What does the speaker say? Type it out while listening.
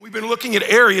We've been looking at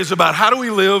areas about how do we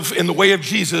live in the way of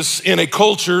Jesus in a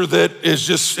culture that is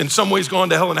just in some ways gone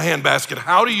to hell in a handbasket.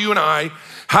 How do you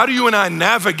and I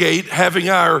navigate having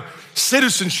our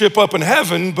citizenship up in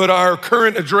heaven, but our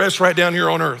current address right down here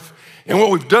on earth? And what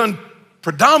we've done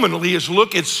predominantly is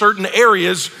look at certain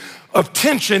areas of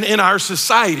tension in our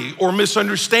society or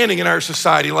misunderstanding in our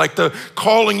society, like the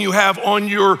calling you have on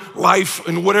your life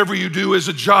and whatever you do as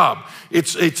a job.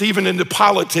 It's even into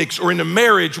politics or into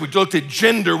marriage. We looked at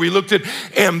gender, we looked at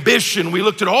ambition, we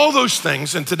looked at all those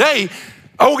things. And today,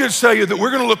 I will going to tell you that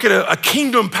we're gonna look at a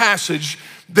kingdom passage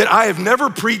that I have never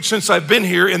preached since I've been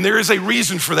here, and there is a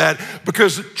reason for that,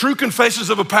 because true confessions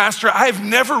of a pastor, I've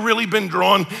never really been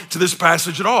drawn to this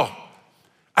passage at all.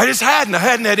 I hadn't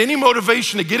had any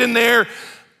motivation to get in there.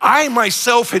 I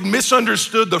myself had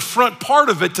misunderstood the front part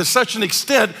of it to such an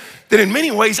extent that in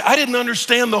many ways I didn't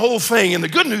understand the whole thing. And the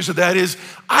good news of that is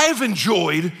I've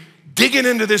enjoyed digging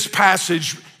into this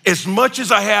passage as much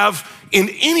as I have in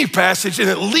any passage in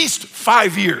at least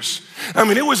 5 years. I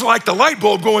mean, it was like the light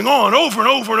bulb going on over and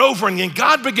over and over, and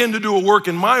God began to do a work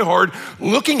in my heart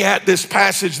looking at this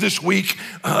passage this week.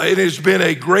 It has been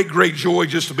a great, great joy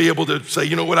just to be able to say,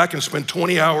 you know what, I can spend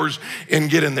 20 hours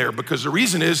and get in there, because the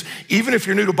reason is, even if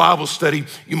you're new to Bible study,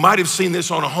 you might have seen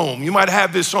this on a home. You might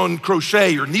have this on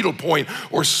crochet or needlepoint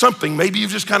or something. Maybe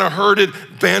you've just kind of heard it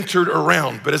bantered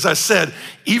around. But as I said,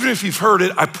 even if you've heard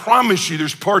it, I promise you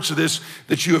there's parts of this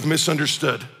that you have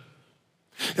misunderstood.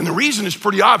 And the reason is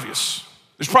pretty obvious.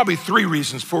 There's probably 3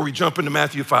 reasons before we jump into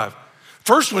Matthew 5.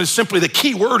 First one is simply the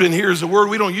key word in here is a word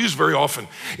we don't use very often.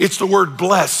 It's the word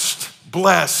blessed,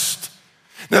 blessed.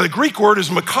 Now the Greek word is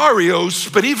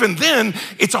makarios, but even then,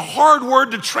 it's a hard word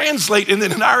to translate. And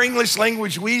then in our English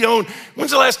language, we don't.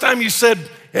 When's the last time you said,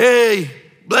 hey,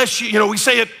 bless you? You know,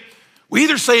 we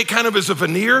either say it kind of as a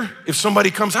veneer. If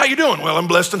somebody comes, how you doing? Well, I'm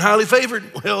blessed and highly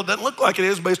favored. Well, it doesn't look like it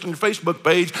is based on your Facebook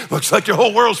page. Looks like your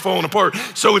whole world's falling apart.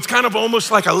 So it's kind of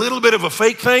almost like a little bit of a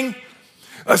fake thing.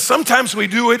 Sometimes we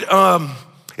do it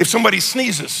if somebody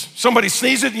sneezes. Somebody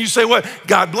sneezes and you say, what?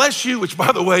 God bless you, which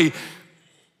by the way,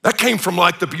 that came from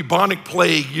like the bubonic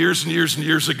plague years and years and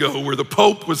years ago, where the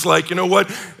Pope was like, you know what,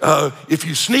 if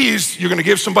you sneeze, you're gonna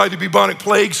give somebody the bubonic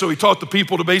plague. So he taught the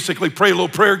people to basically pray a little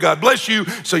prayer, God bless you,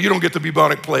 so you don't get the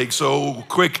bubonic plague. So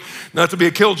quick, not to be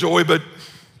a killjoy, but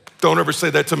don't ever say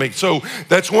that to me. So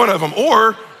that's one of them.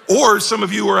 Or some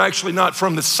of you are actually not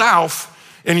from the South,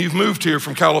 and you've moved here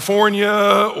from California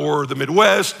or the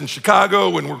Midwest and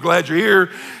Chicago, and we're glad you're here.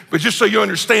 But just so you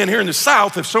understand, here in the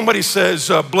South, if somebody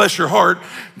says, bless your heart,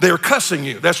 they're cussing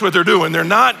you. That's what they're doing. They're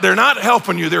not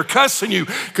helping you, they're cussing you.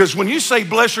 Because when you say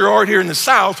bless your heart here in the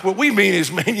South, what we mean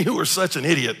is, man, you are such an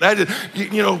idiot. That is,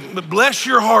 you know, bless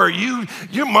your heart.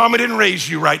 Your mama didn't raise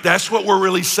you right. That's what we're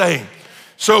really saying.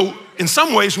 So in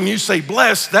some ways, when you say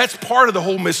bless, that's part of the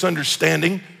whole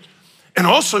misunderstanding. And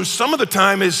also some of the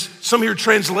time is some of your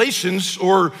translations,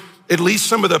 or at least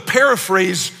some of the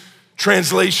paraphrase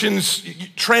translations,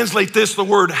 translate this, the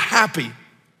word happy,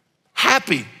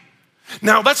 happy.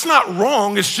 Now that's not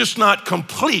wrong, it's just not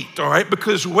complete, all right?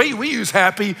 Because the way we use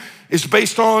happy is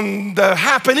based on the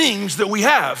happenings that we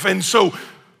have. And so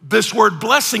this word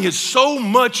blessing is so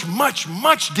much, much,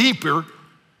 much deeper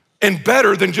and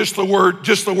better than just the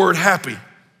word happy.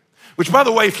 Which, by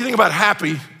the way, if you think about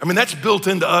happy, I mean, that's built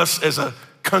into us as a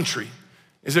country.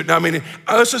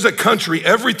 Us as a country,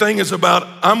 everything is about,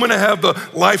 I'm gonna have the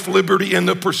life, liberty, and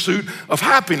the pursuit of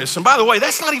happiness. And by the way,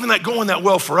 that's not even going that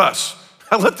well for us.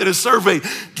 I looked at a survey.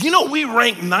 Do you know we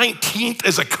rank 19th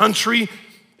as a country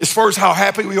as far as how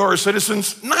happy we are as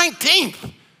citizens?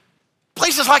 19th.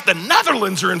 Places like the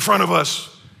Netherlands are in front of us.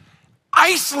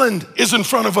 Iceland is in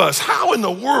front of us. How in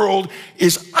the world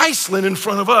is Iceland in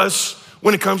front of us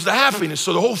when it comes to happiness?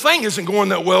 So the whole thing isn't going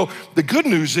that well. The good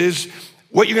news is,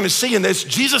 what you're gonna see in this,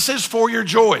 Jesus is for your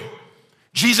joy.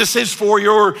 Jesus is for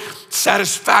your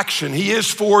satisfaction. He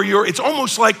is for your, it's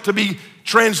almost like to be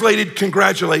translated,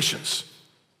 congratulations.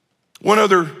 One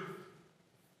other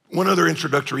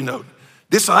introductory note.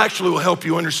 This actually will help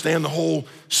you understand the whole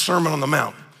Sermon on the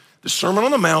Mount. The Sermon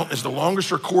on the Mount is the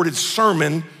longest recorded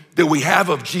sermon that we have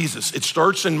of Jesus. It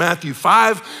starts in Matthew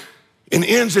 5 and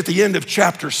ends at the end of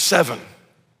chapter 7.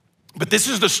 But this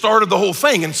is the start of the whole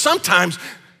thing. And sometimes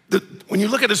when you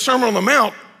look at the Sermon on the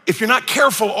Mount, if you're not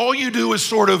careful, all you do is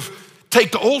sort of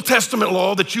take the Old Testament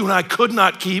law that you and I could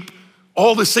not keep,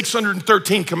 all the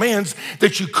 613 commands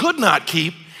that you could not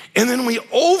keep, and then we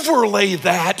overlay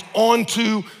that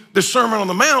onto the Sermon on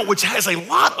the Mount, which has a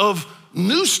lot of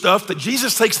new stuff that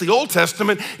Jesus takes the Old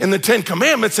Testament and the 10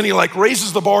 commandments and he like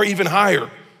raises the bar even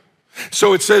higher.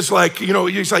 So it says like, you know,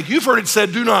 he's like, you've heard it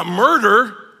said, do not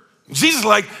murder. Jesus is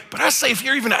like, but I say if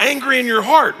you're even angry in your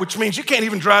heart, which means you can't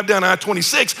even drive down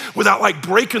I-26 without like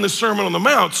breaking the Sermon on the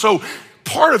Mount. So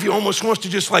part of you almost wants to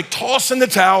just like toss in the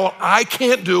towel. I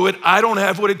can't do it. I don't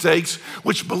have what it takes,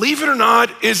 which, believe it or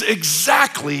not, is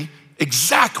exactly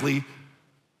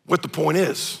what the point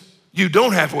is. You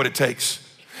don't have what it takes.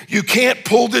 You can't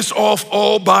pull this off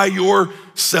all by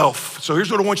yourself. So here's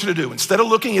what I want you to do. Instead of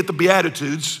looking at the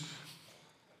Beatitudes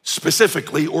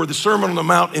specifically, or the Sermon on the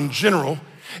Mount in general,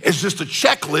 as just a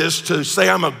checklist to say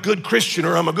I'm a good Christian,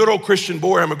 or I'm a good old Christian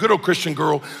boy, or I'm a good old Christian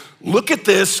girl, look at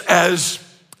this as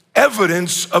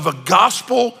evidence of a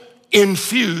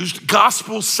gospel-infused,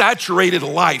 gospel-saturated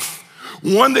life.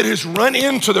 One that has run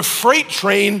into the freight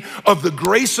train of the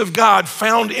grace of God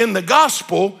found in the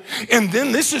gospel, and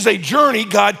then this is a journey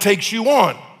God takes you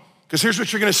on. Because here's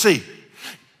what you're gonna see.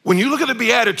 When you look at the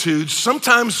Beatitudes,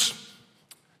 sometimes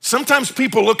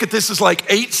people look at this as like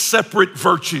 8 separate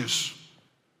virtues.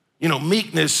 You know,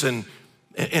 meekness and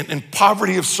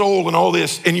poverty of soul and all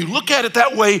this, and you look at it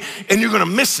that way and you're gonna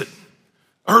miss it.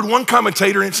 I heard one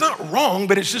commentator, and it's not wrong,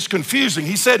 but it's just confusing.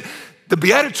 He said, the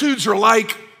Beatitudes are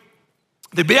like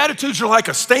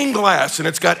a stained glass, and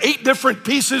it's got 8 different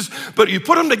pieces, but you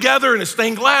put them together in a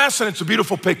stained glass and it's a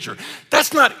beautiful picture.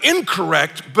 That's not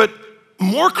incorrect, but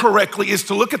more correctly is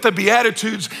to look at the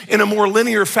Beatitudes in a more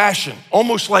linear fashion,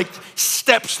 almost like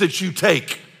steps that you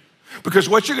take. Because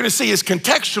what you're gonna see is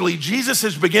contextually, Jesus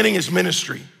is beginning his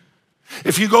ministry.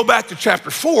 If you go back to chapter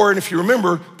 4, and if you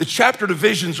remember, the chapter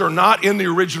divisions are not in the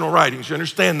original writings, you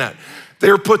understand that?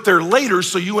 They're put there later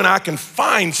so you and I can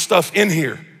find stuff in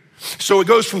here. So it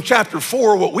goes from chapter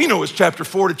 4, what we know as chapter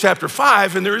 4, to chapter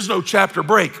 5, and there is no chapter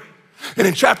break. And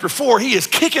in chapter 4, he is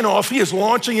kicking off, he is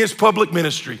launching his public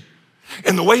ministry.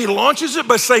 And the way he launches it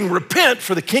by saying, repent,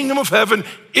 for the kingdom of heaven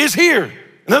is here.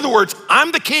 In other words,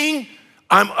 I'm the king,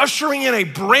 I'm ushering in a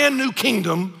brand new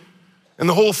kingdom, and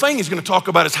the whole thing he's gonna talk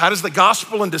about is how does the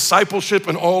gospel and discipleship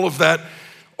and all of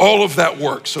that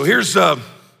work. So here's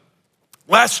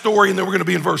last story, and then we're gonna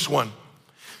be in verse 1.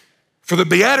 For the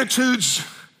Beatitudes,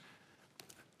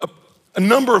 a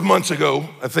number of months ago,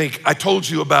 I think, I told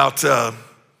you about a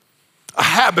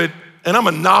habit, and I'm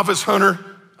a novice hunter,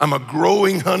 I'm a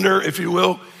growing hunter, if you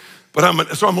will, but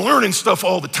I'm learning stuff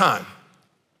all the time.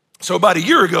 So about a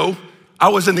year ago, I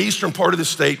was in the eastern part of the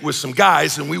state with some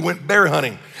guys, and we went bear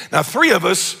hunting. Now, 3 of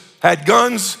us had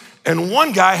guns, and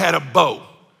 1 guy had a bow,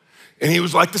 and he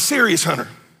was like the serious hunter.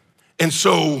 And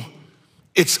so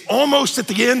it's almost at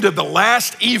the end of the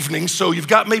last evening, so you've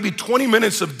got maybe 20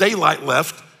 minutes of daylight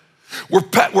left.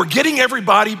 We're getting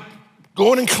everybody,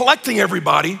 going and collecting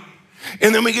everybody,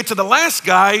 and then we get to the last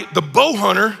guy, the bow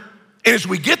hunter, and as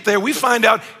we get there, we find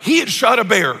out he had shot a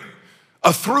bear,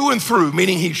 a through and through,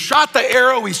 meaning he shot the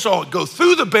arrow, he saw it go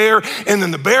through the bear, and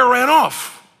then the bear ran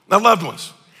off. Now, loved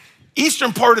ones,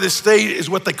 eastern part of the state is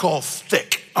what they call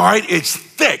thick, all right? It's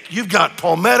thick. You've got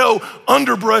palmetto,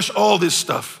 underbrush, all this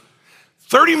stuff.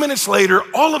 30 minutes later,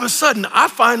 all of a sudden, I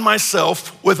find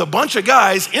myself with a bunch of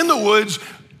guys in the woods,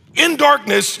 in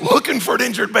darkness, looking for an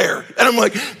injured bear. And I'm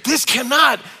like,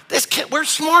 we're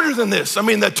smarter than this. I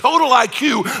mean, the total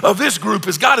IQ of this group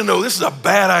has got to know this is a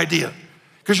bad idea,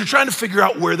 because you're trying to figure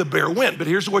out where the bear went. But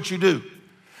here's what you do.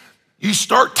 You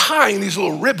start tying these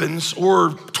little ribbons,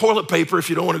 or toilet paper if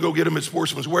you don't want to go get them at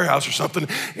Sportsman's Warehouse or something,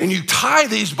 and you tie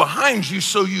these behind you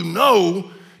so you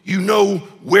know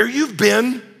where you've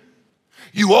been.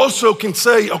 You also can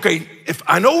say, okay, if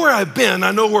I know where I've been,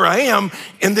 I know where I am,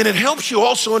 and then it helps you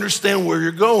also understand where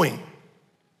you're going.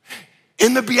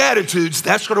 In the Beatitudes,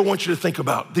 that's what I want you to think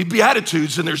about. The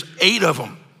Beatitudes, and there's 8 of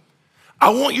them.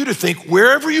 I want you to think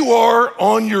wherever you are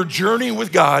on your journey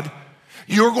with God,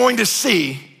 you're going to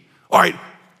see, all right,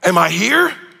 am I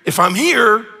here? If I'm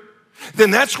here,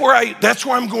 then that's where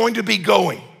I'm going to be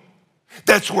going.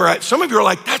 Some of you are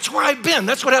like, that's where I've been.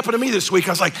 That's what happened to me this week.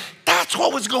 I was like, that's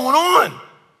what was going on.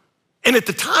 And at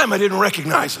the time, I didn't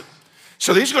recognize it.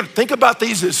 So these are going to think about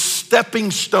these as stepping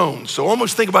stones. So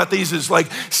almost think about these as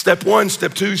like step 1,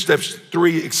 step 2, step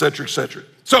 3, et cetera, et cetera.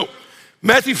 So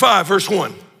Matthew 5, verse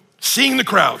 1, seeing the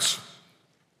crowds,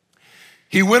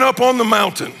 he went up on the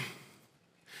mountain.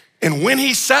 And when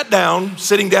he sat down,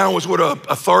 sitting down was what an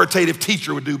authoritative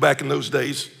teacher would do back in those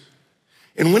days.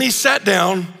 And when he sat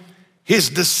down, his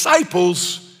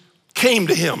disciples came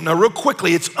to him. Now, real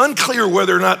quickly, it's unclear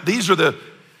whether or not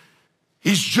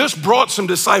he's just brought some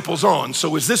disciples on.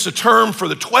 So is this a term for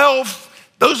the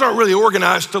 12? Those aren't really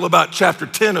organized till about chapter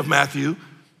 10 of Matthew.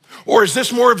 Or is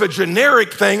this more of a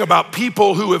generic thing about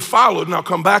people who have followed, and I'll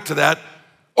come back to that,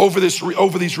 over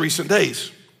these recent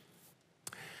days.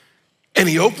 And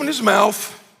he opened his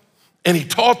mouth and he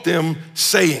taught them,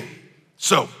 saying.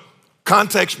 So,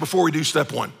 context before we do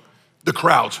step one. The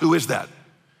crowds, who is that?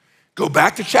 Go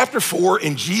back to chapter 4,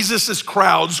 and Jesus's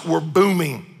crowds were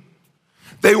booming.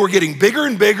 They were getting bigger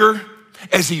and bigger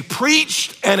as he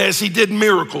preached and as he did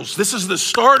miracles. This is the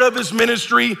start of his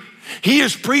ministry. He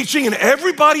is preaching, and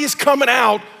everybody is coming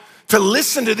out to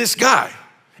listen to this guy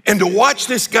and to watch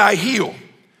this guy heal.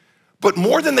 But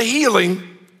more than the healing,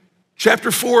 chapter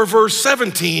 4, verse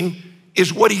 17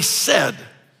 is what he said.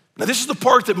 Now, this is the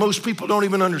part that most people don't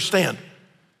even understand.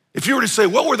 If you were to say,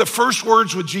 what were the first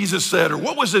words what Jesus said, or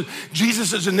what was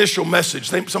Jesus' initial message?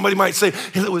 Somebody might say,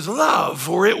 it was love,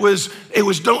 or it was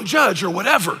don't judge, or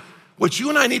whatever. What you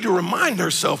and I need to remind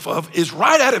ourselves of is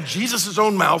right out of Jesus'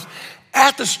 own mouth,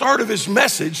 at the start of his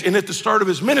message and at the start of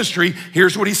his ministry,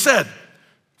 here's what he said.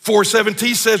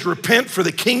 4:17 says, repent, for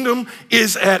the kingdom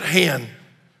is at hand.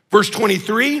 Verse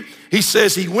 23, he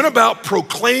says he went about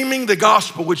proclaiming the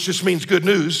gospel, which just means good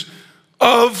news,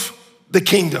 of the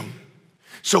kingdom.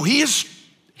 So he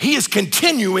is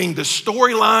continuing the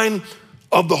storyline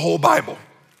of the whole Bible.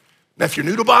 Now, if you're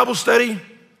new to Bible study,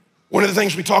 one of the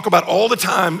things we talk about all the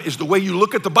time is the way you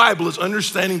look at the Bible is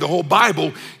understanding the whole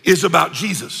Bible is about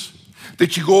Jesus.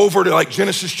 That you go over to like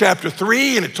Genesis chapter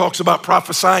 3 and it talks about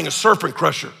prophesying a serpent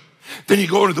crusher. Then you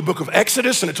go into the book of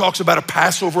Exodus and it talks about a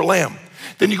Passover lamb.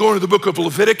 Then you go into the book of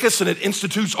Leviticus and it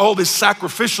institutes all this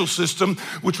sacrificial system,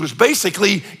 which was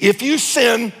basically, if you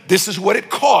sin, this is what it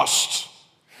costs.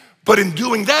 But in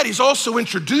doing that, he's also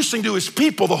introducing to his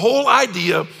people the whole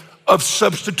idea of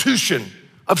substitution,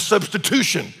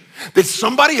 that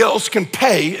somebody else can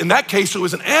pay. In that case, it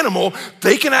was an animal.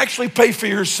 They can actually pay for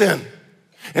your sin.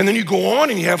 And then you go on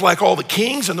and you have like all the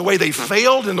kings and the way they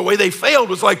failed. And the way they failed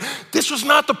was like, this was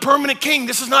not the permanent king.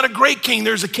 This is not a great king.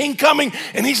 There's a king coming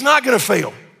and he's not gonna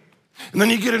fail. And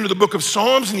then you get into the book of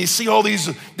Psalms and you see all these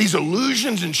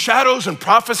illusions and shadows and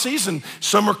prophecies, and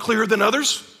some are clearer than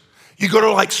others. You go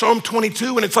to like Psalm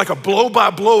 22 and it's like a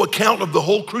blow-by-blow account of the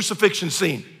whole crucifixion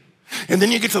scene. And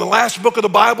then you get to the last book of the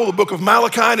Bible, the book of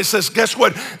Malachi, and it says, guess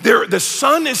what? The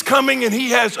son is coming, and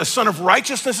he has a son of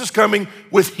righteousness is coming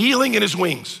with healing in his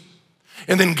wings.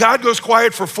 And then God goes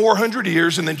quiet for 400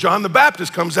 years, and then John the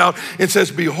Baptist comes out and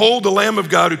says, behold the Lamb of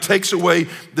God who takes away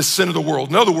the sin of the world.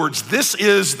 In other words, this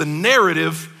is the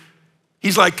narrative.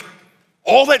 He's like,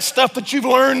 all that stuff that you've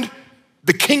learned,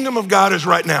 the kingdom of God is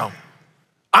right now.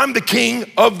 I'm the king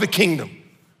of the kingdom.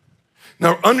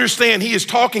 Now understand, he's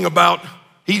talking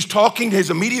to his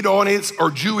immediate audience are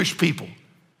Jewish people.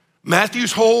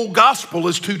 Matthew's whole gospel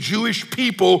is to Jewish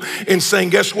people and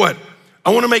saying, guess what? I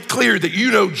wanna make clear that you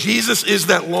know Jesus is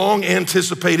that long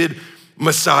anticipated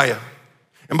Messiah.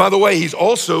 And by the way, he's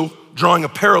also drawing a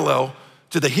parallel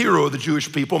to the hero of the Jewish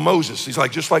people, Moses. He's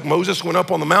like, just like Moses went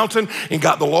up on the mountain and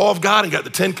got the law of God and got the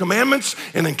 10 commandments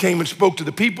and then came and spoke to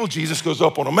the people, Jesus goes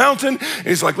up on a mountain and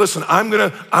he's like, listen, I'm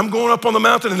going up on the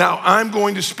mountain and now I'm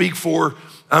going to speak for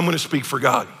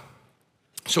God.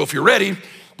 So if you're ready,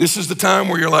 this is the time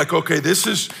where you're like, okay, this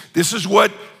is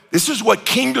what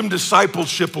kingdom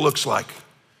discipleship looks like.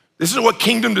 This is what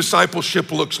kingdom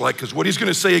discipleship looks like, because what he's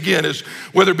gonna say again is,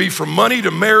 whether it be from money to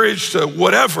marriage to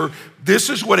whatever, this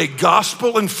is what a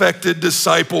gospel-infected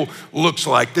disciple looks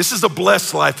like. This is a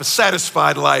blessed life, a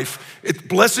satisfied life.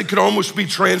 Blessed could almost be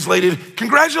translated,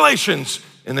 congratulations,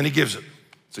 and then he gives it.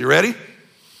 So you ready?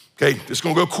 Okay, this is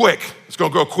gonna go quick. It's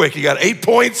gonna go quick. You got 8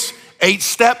 points, 8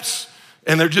 steps,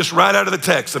 and they're just right out of the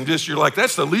text. You're like,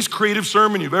 that's the least creative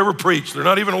sermon you've ever preached. They're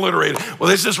not even alliterated. Well,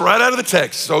 this is right out of the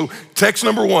text. So text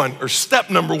number 1, or step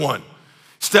number 1.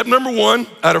 Step number 1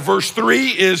 out of verse 3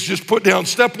 is just put down,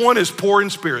 step 1 is poor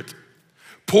in spirit.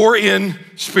 Poor in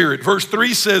spirit. Verse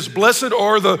 3 says, blessed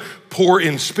are the poor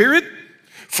in spirit,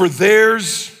 for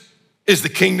theirs is the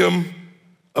kingdom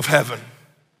of heaven.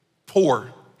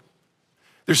 Poor.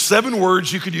 There's 7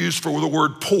 words you could use for the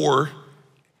word poor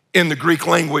in the Greek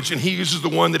language, and he uses the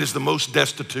one that is the most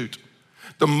destitute,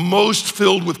 the most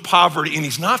filled with poverty. And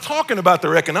he's not talking about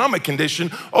their economic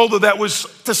condition, although that was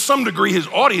to some degree his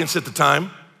audience at the time.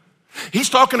 He's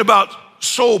talking about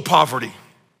soul poverty.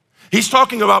 He's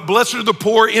talking about blessed are the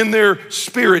poor in their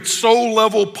spirit, soul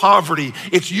level poverty.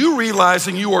 It's you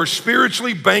realizing you are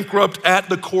spiritually bankrupt at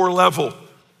the core level.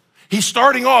 He's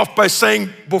starting off by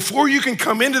saying, before you can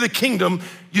come into the kingdom,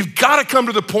 you've got to come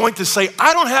to the point to say,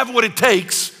 I don't have what it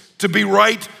takes to be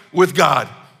right with God.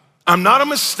 I'm not a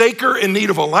mistaker in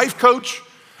need of a life coach.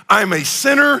 I'm a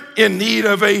sinner in need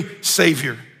of a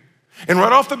savior. And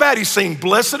right off the bat, he's saying,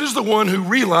 blessed is the one who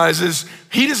realizes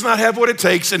he does not have what it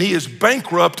takes and he is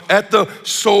bankrupt at the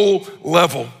soul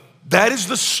level. That is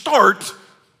the start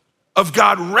of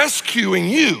God rescuing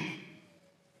you.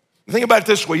 Think about it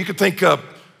this way. You could think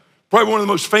probably one of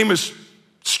the most famous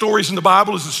stories in the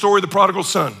Bible is the story of the prodigal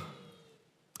son.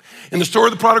 In the story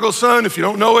of the prodigal son, if you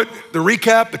don't know it, the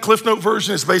recap, the Cliff Note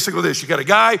version is basically this. You got a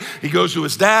guy, he goes to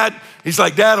his dad. He's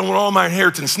like, Dad, I want all my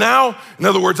inheritance now. In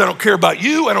other words, I don't care about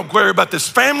you. I don't care about this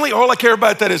family. All I care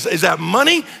about that is that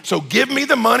money. So give me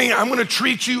the money. I'm gonna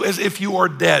treat you as if you are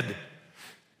dead.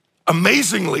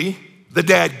 Amazingly, the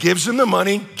dad gives him the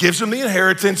money, gives him the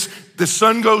inheritance. The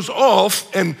son goes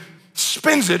off and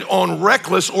spends it on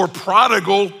reckless or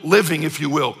prodigal living, if you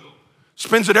will.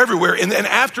 Spends it everywhere. And then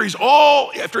after he's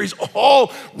all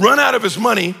run out of his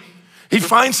money, he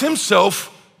finds himself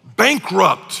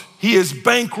bankrupt. He is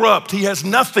bankrupt. He has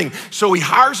nothing. So he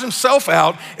hires himself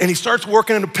out and he starts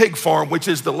working in a pig farm, which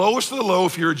is the lowest of the low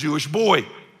if you're a Jewish boy.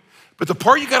 But the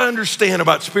part you got to understand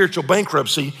about spiritual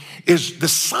bankruptcy is the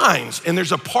signs. And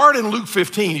there's a part in Luke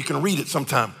 15, you can read it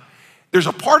sometime. There's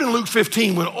a part in Luke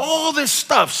 15 when all this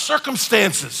stuff,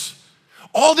 circumstances,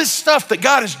 all this stuff that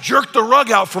God has jerked the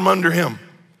rug out from under him,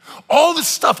 all this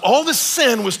stuff, all this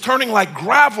sin was turning like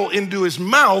gravel into his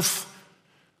mouth.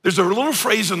 There's a little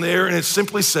phrase in there and it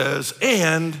simply says,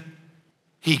 and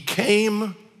he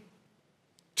came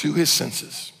to his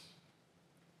senses.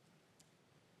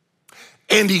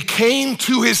 And he came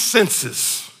to his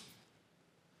senses.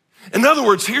 In other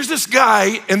words, here's this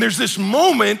guy and there's this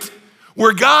moment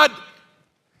where God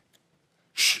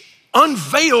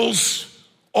unveils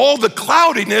all the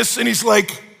cloudiness and he's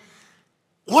like,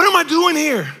 what am I doing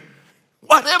here?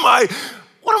 What am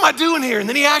I doing here? And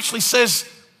then he actually says,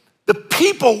 the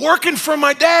people working for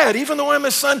my dad, even though I'm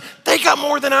his son, they got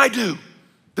more than I do.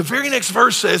 The very next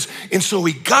verse says, and so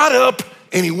he got up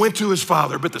and he went to his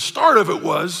father. But the start of it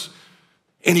was,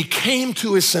 and he came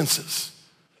to his senses,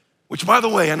 which by the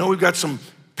way, I know we've got some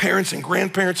parents and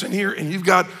grandparents in here and you've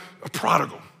got a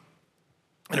prodigal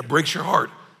and it breaks your heart.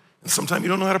 And sometimes you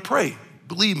don't know how to pray.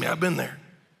 Believe me, I've been there.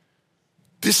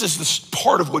 This is the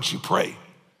part of what you pray.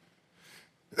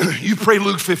 You pray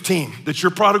Luke 15, that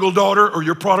your prodigal daughter or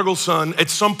your prodigal son, at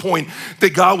some point,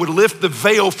 that God would lift the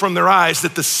veil from their eyes,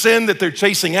 that the sin that they're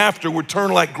chasing after would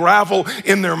turn like gravel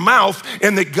in their mouth,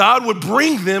 and that God would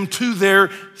bring them to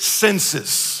their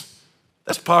senses.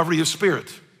 That's poverty of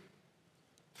spirit.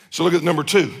 So look at number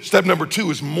 2. Step number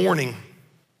 2 is mourning.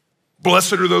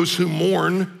 Blessed are those who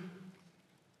mourn,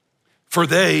 for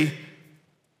they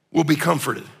will be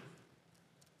comforted.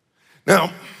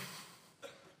 Now,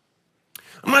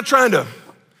 I'm not trying to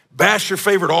bash your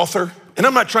favorite author, and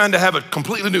I'm not trying to have a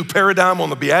completely new paradigm on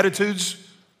the Beatitudes.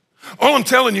 All I'm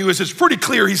telling you is it's pretty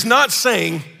clear he's not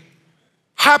saying,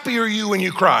 happy are you when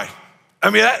you cry.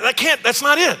 I mean, that's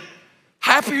not it.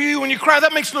 Happy are you when you cry?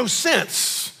 That makes no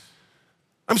sense.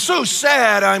 I'm so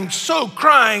sad, I'm so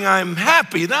crying, I'm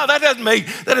happy. No, that doesn't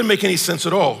make any sense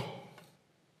at all.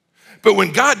 But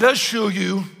when God does show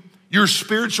you your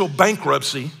spiritual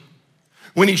bankruptcy,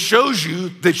 when he shows you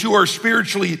that you are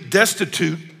spiritually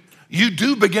destitute, you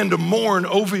do begin to mourn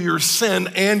over your sin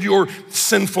and your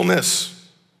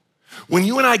sinfulness. When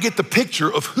you and I get the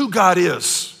picture of who God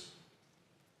is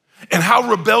and how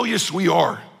rebellious we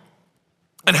are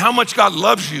and how much God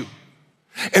loves you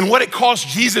and what it cost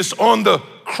Jesus on the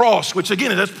cross, which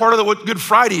again, that's part of what Good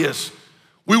Friday is.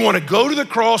 We want to go to the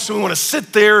cross and we want to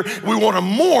sit there, we want to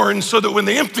mourn so that when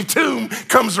the empty tomb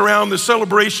comes around, the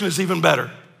celebration is even better.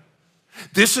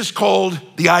 This is called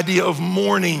the idea of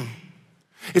mourning.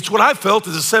 It's what I felt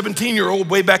as a 17-year-old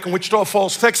way back in Wichita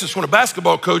Falls, Texas, when a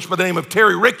basketball coach by the name of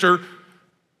Terry Richter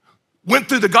went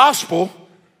through the gospel,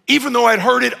 even though I'd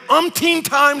heard it umpteen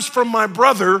times from my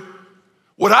brother.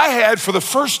 What I had for the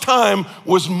first time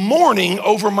was mourning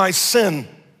over my sin.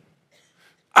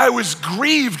 I was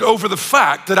grieved over the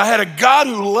fact that I had a God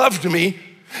who loved me,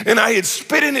 and I had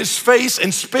spit in his face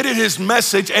and spit at his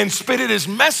message and spit at his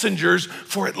messengers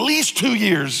for at least 2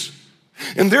 years.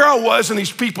 And there I was, and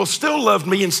these people still loved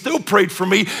me and still prayed for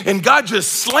me, and God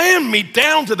just slammed me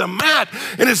down to the mat.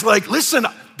 And it's like, listen,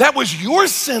 that was your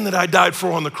sin that I died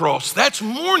for on the cross. That's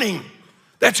mourning.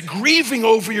 That's grieving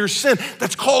over your sin.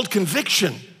 That's called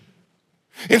conviction.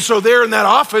 And so there in that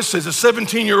office as a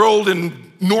 17-year-old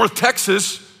in North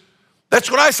Texas,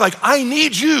 that's what I was like, I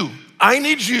need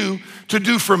you to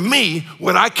do for me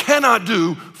what I cannot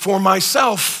do for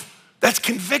myself. That's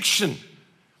conviction.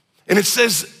 And it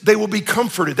says they will be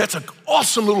comforted. That's an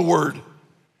awesome little word.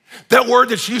 That word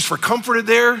that's used for comforted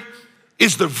there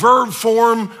is the verb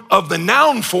form of the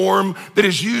noun form that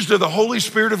is used of the Holy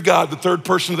Spirit of God, the third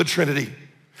person of the Trinity.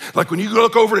 Like when you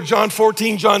look over to John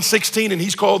 14, John 16, and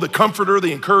he's called the comforter,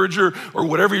 the encourager, or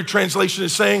whatever your translation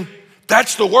is saying,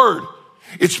 that's the word.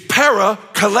 It's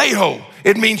para-kaleo.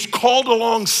 It means called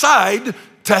alongside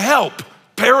to help.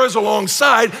 Para is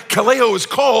alongside, kaleo is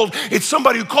called. It's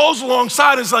somebody who calls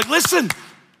alongside and is like, listen,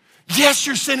 Yes,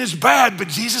 your sin is bad, but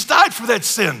Jesus died for that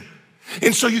sin.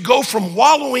 And so you go from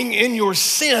wallowing in your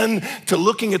sin to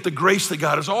looking at the grace that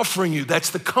God is offering you. That's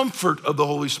the comfort of the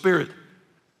Holy Spirit.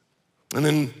 And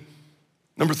then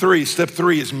number 3, step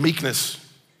 3 is meekness.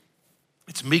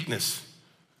 It's meekness.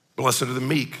 Blessed are the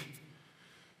meek,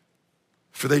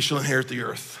 for they shall inherit the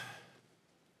earth.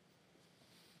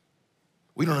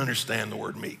 We don't understand the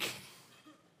word meek.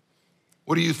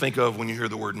 What do you think of when you hear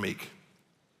the word meek?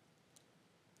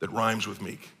 That rhymes with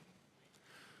meek.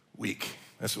 Weak.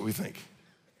 That's what we think.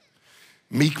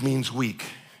 Meek means weak,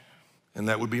 and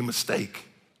that would be a mistake.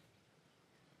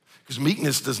 Because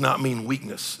meekness does not mean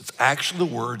weakness. It's actually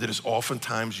the word that is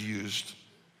oftentimes used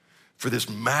for this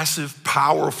massive,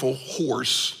 powerful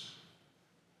horse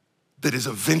that is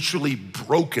eventually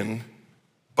broken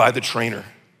by the trainer.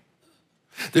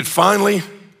 That finally,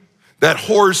 that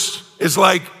horse is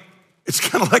like, it's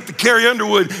kind of like the Carrie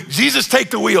Underwood, Jesus,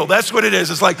 take the wheel. That's what it is.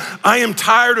 It's like, I am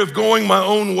tired of going my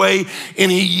own way,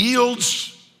 and he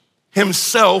yields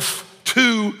himself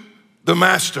to the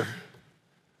master.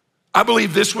 I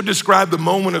believe this would describe the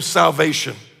moment of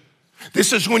salvation.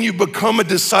 This is when you become a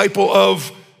disciple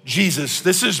of Jesus.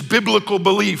 This is biblical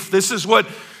belief. This is what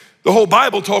the whole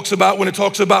Bible talks about when it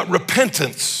talks about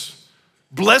repentance.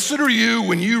 Blessed are you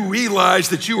when you realize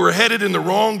that you are headed in the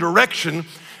wrong direction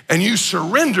and you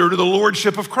surrender to the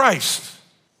lordship of Christ.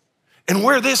 And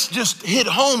where this just hit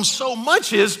home so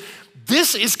much is,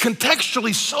 this is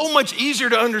contextually so much easier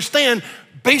to understand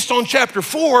based on chapter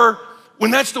 4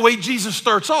 when that's the way Jesus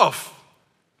starts off.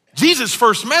 Jesus'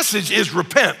 first message is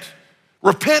repent.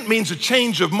 Repent means a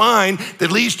change of mind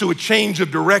that leads to a change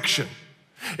of direction.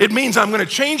 It means I'm gonna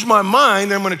change my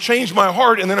mind, I'm gonna change my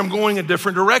heart, and then I'm going a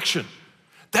different direction.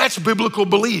 That's biblical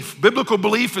belief. Biblical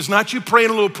belief is not you praying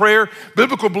a little prayer.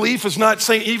 Biblical belief is not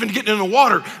saying even getting in the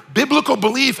water. Biblical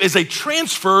belief is a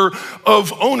transfer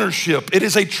of ownership. It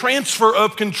is a transfer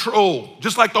of control.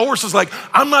 Just like the horse is like,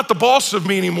 I'm not the boss of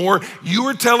me anymore. You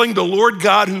are telling the Lord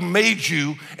God who made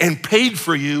you and paid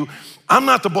for you, I'm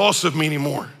not the boss of me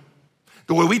anymore.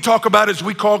 The way we talk about it is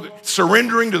we call it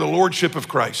surrendering to the lordship of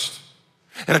Christ.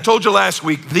 And I told you last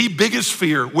week, the biggest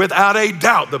fear, without a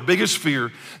doubt, the biggest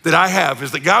fear that I have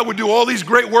is that God would do all these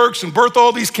great works and birth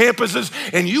all these campuses,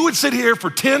 and you would sit here for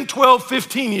 10, 12,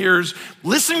 15 years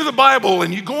listening to the Bible,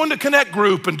 and you go into Connect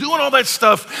Group and doing all that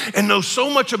stuff and know so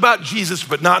much about Jesus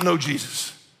but not know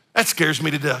Jesus. That scares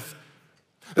me to death.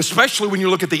 Especially when you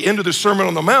look at the end of the Sermon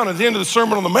on the Mount. At the end of the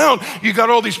Sermon on the Mount, you got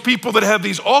all these people that have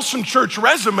these awesome church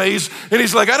resumes, and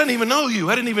he's like, I didn't even know you,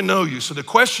 I didn't even know you. So the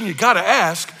question you gotta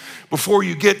ask before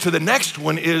you get to the next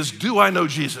one is, do I know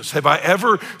Jesus? Have I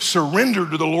ever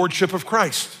surrendered to the lordship of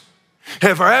Christ?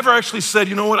 Have I ever actually said,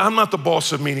 you know what, I'm not the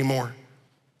boss of me anymore.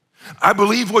 I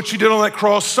believe what you did on that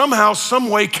cross somehow, some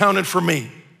way counted for me.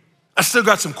 I still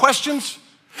got some questions.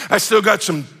 I still got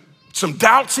some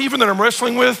doubts even that I'm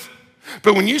wrestling with.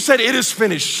 But when you said it is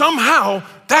finished, somehow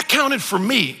that counted for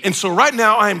me. And so right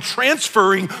now I am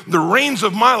transferring the reins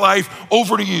of my life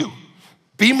over to you.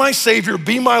 Be my Savior,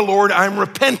 be my Lord. I'm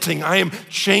repenting, I am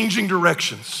changing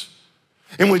directions.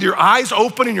 And with your eyes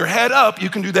open and your head up, you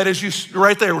can do that as you,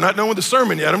 right there. We're not done with the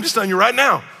sermon yet, I'm just telling you right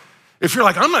now. If you're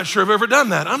like, I'm not sure I've ever done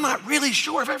that. I'm not really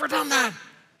sure I've ever done that.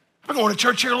 I've been going to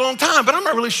church here a long time, but I'm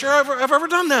not really sure I've ever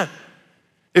done that.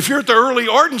 If you're at the early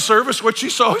Arden service, what she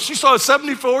saw a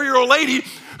 74-year-old lady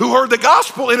who heard the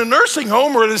gospel in a nursing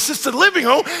home or an assisted living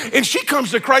home, and she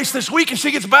comes to Christ this week and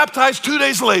she gets baptized 2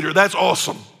 days later. That's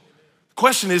awesome. The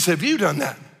question is, have you done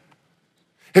that?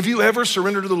 Have you ever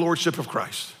surrendered to the lordship of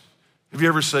Christ? Have you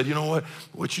ever said, you know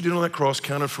what you did on that cross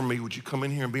counted for me. Would you come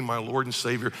in here and be my Lord and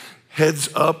Savior? Heads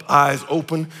up, eyes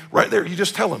open, right there. You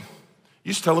just tell him.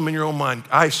 You just tell him in your own mind,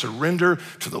 I surrender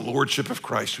to the lordship of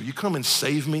Christ. Will you come and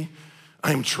save me?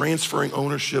 I am transferring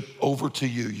ownership over to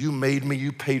you. You made me,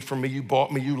 you paid for me, you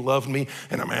bought me, you loved me,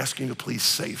 and I'm asking you to please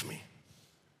save me.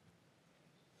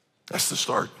 That's the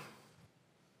start.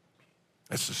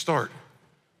 That's the start.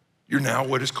 You're now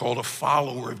what is called a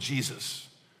follower of Jesus.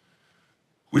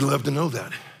 We'd love to know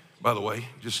that, by the way.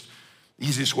 Just the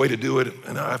easiest way to do it,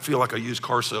 and I feel like I use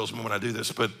car salesman when I do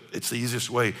this, but it's the easiest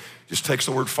way. Just text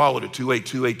the word follow to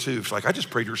 28282. It's like, I just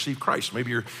prayed to receive Christ.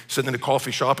 Maybe you're sitting in a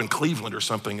coffee shop in Cleveland or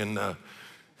something, and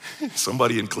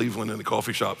somebody in Cleveland in the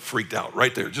coffee shop freaked out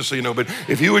right there, just so you know. But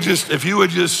if you would just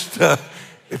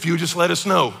let us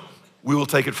know, we will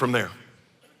take it from there.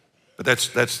 But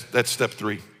that's step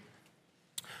 3.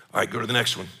 All right, go to the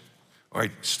next one. All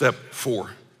right, step 4.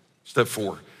 Step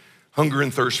 4, hunger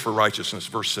and thirst for righteousness,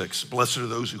 verse 6. Blessed are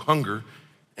those who hunger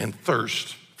and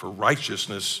thirst for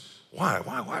righteousness. Why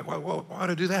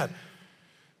to do that?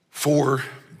 For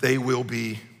they will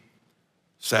be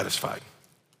satisfied.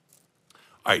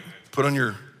 All right, put on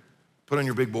your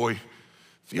big boy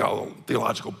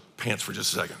theological pants for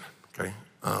just a second, okay?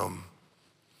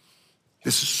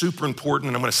 This is super important,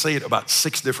 and I'm gonna say it about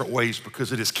 6 different ways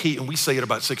because it is key, and we say it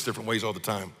about 6 different ways all the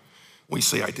time. We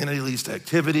say identity leads to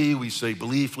activity, we say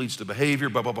belief leads to behavior,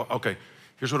 blah, blah, blah. Okay,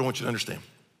 here's what I want you to understand.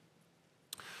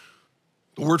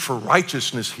 The word for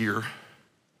righteousness here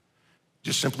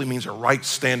just simply means a right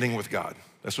standing with God.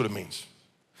 That's what it means.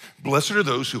 Blessed are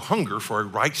those who hunger for a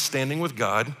right standing with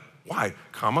God. Why?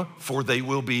 For they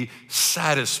will be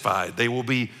satisfied. They will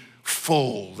be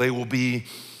full. They will be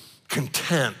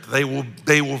content. They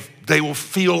will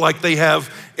feel like they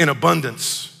have in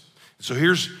abundance. So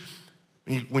here's,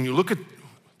 when you look at,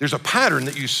 there's a pattern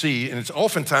that you see, and it's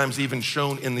oftentimes even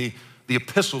shown in the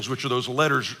epistles, which are those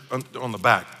letters on the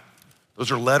back. Those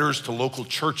are letters to local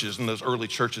churches in those early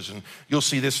churches. And you'll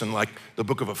see this in like the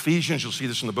book of Ephesians. You'll see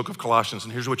this in the book of Colossians.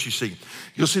 And here's what you see.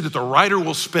 You'll see that the writer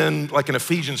will spend, like in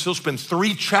Ephesians, he'll spend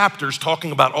 3 chapters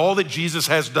talking about all that Jesus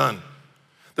has done.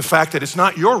 The fact that it's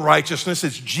not your righteousness,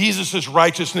 it's Jesus'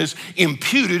 righteousness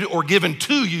imputed or given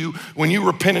to you when you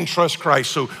repent and trust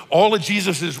Christ. So all of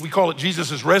Jesus' we call it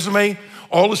Jesus' resume,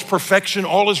 all his perfection,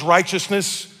 all his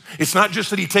righteousness. It's not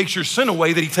just that he takes your sin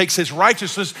away, that he takes his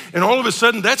righteousness, and all of a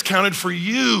sudden that's counted for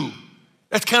you.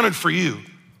 That's counted for you.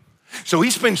 So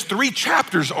he spends 3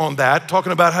 chapters on that,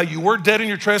 talking about how you were dead in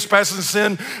your trespasses and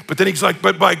sin, but then he's like,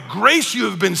 but by grace you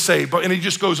have been saved, and he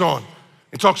just goes on.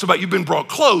 It talks about you've been brought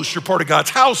close, you're part of God's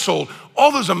household,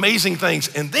 all those amazing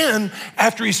things. And then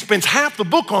after he spends half the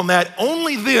book on that,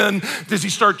 only then does he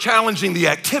start challenging the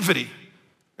activity.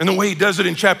 And the way he does it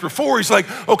in chapter 4, he's like,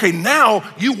 okay, now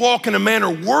you walk in a manner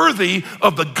worthy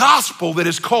of the gospel that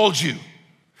has called you.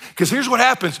 Because here's what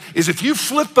happens, is if you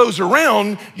flip those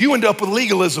around, you end up with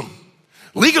legalism.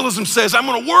 Legalism says, I'm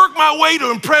gonna work my way to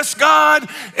impress God,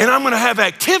 and I'm gonna have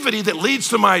activity that leads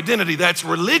to my identity. That's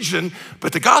religion,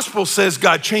 but the gospel says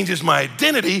God changes my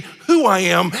identity, who I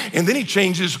am, and then he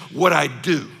changes what I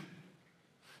do.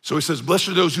 So he says, blessed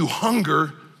are those who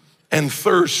hunger and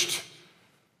thirst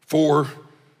for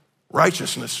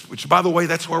righteousness, which by the way,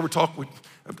 that's why we're talking,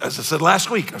 as I said last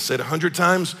week, I said 100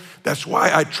 times, that's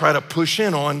why I try to push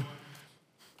in on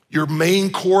your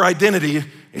main core identity.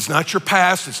 It's not your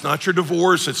past, it's not your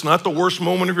divorce, it's not the worst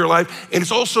moment of your life, and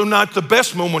it's also not the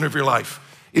best moment of your life.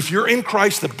 If you're in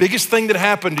Christ, the biggest thing that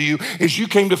happened to you is you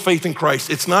came to faith in Christ.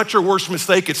 It's not your worst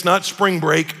mistake, it's not spring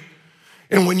break.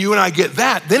 And when you and I get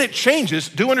that, then it changes.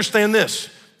 Do understand this,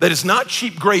 that it's not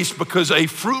cheap grace, because a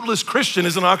fruitless Christian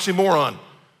is an oxymoron.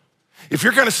 If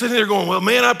you're kind of sitting there going, well,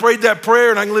 man, I prayed that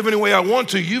prayer and I can live any way I want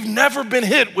to, you've never been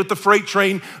hit with the freight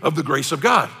train of the grace of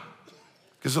God.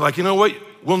 Because they're like, you know what?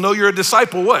 We'll know you're a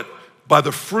disciple, what? By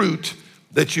the fruit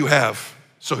that you have.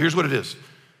 So here's what it is.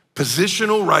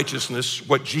 Positional righteousness,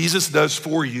 what Jesus does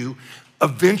for you,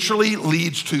 eventually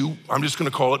leads to, I'm just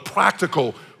gonna call it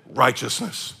practical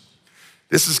righteousness.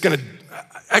 This had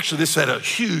a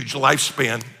huge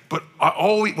lifespan, but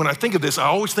when I think of this, I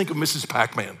always think of Mrs.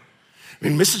 Pac-Man. I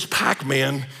mean, Mrs.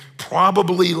 Pac-Man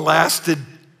probably lasted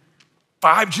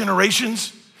 5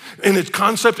 generations in its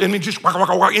concept. I mean, just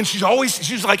and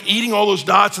she's like eating all those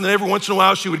dots, and then every once in a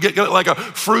while she would get like a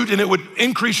fruit and it would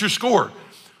increase your score.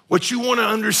 What you wanna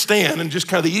understand, and just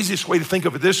kind of the easiest way to think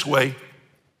of it this way,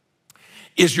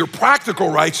 is your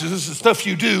practical righteousness, the stuff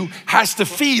you do, has to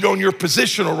feed on your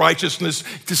positional righteousness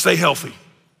to stay healthy.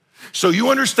 So you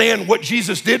understand what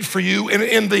Jesus did for you, and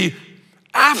in the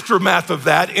aftermath of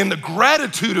that, in the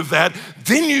gratitude of that,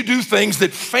 then you do things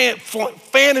that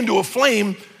fan into a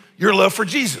flame your love for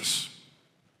Jesus.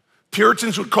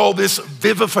 Puritans would call this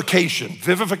vivification.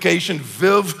 Vivification,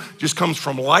 viv just comes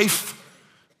from life.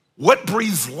 What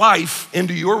breathes life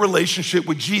into your relationship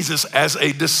with Jesus as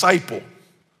a disciple?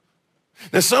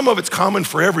 Now, some of it's common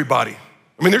for everybody.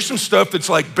 I mean, there's some stuff that's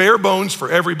like bare bones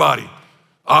for everybody.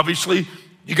 Obviously,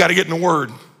 you gotta get in the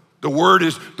Word. The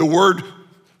Word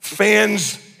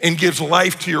fans and gives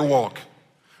life to your walk.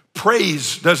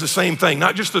 Praise does the same thing,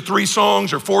 not just the 3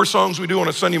 songs or 4 songs we do on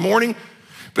a Sunday morning,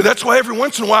 but that's why every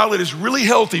once in a while it is really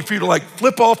healthy for you to like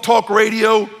flip off talk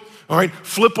radio, all right,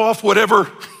 flip off whatever,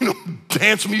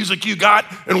 dance music you got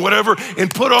and whatever,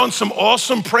 and put on some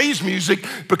awesome praise music,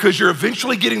 because you're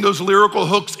eventually getting those lyrical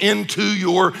hooks into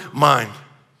your mind.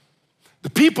 The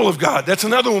people of God, that's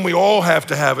another one we all have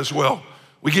to have as well.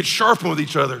 We get sharpened with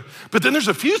each other. But then there's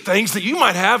a few things that you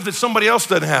might have that somebody else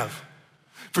doesn't have.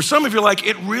 For some of you, like,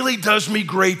 it really does me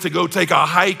great to go take a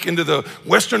hike into the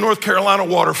Western North Carolina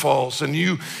waterfalls, and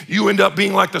you end up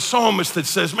being like the psalmist that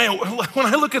says, man, when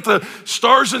I look at the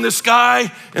stars in the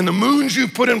sky and the moons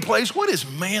you've put in place, what is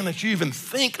man that you even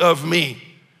think of me?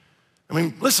 I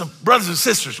mean, listen, brothers and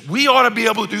sisters, we ought to be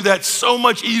able to do that so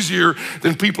much easier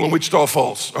than people in Wichita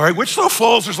Falls, all right? Wichita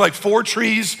Falls, there's like 4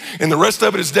 trees and the rest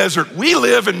of it is desert. We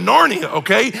live in Narnia,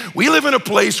 okay? We live in a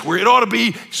place where it ought to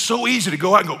be so easy to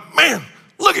go out and go, man,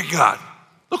 look at God.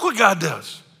 Look what God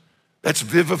does. That's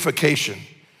vivification.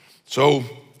 So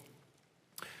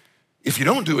if you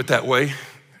don't do it that way,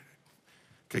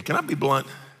 okay, can I be blunt?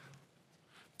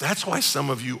 That's why some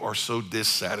of you are so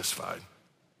dissatisfied.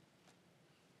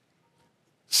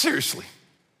 Seriously,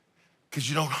 because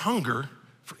you don't hunger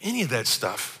for any of that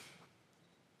stuff.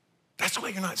 That's why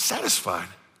you're not satisfied.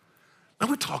 Now,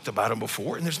 we talked about them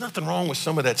before, and there's nothing wrong with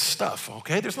some of that stuff,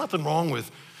 okay? There's nothing wrong with,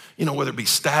 whether it be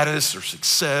status or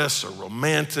success or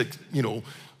romantic,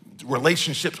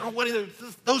 relationships or whatever.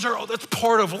 That's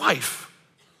part of life.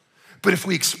 But if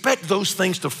we expect those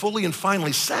things to fully and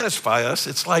finally satisfy us,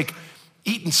 it's like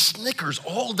eating Snickers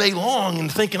all day long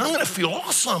and thinking, I'm gonna feel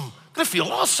awesome.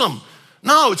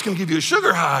 No, it's gonna give you a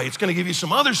sugar high. It's gonna give you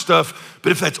some other stuff.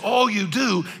 But if that's all you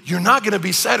do, you're not gonna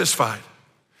be satisfied.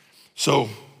 So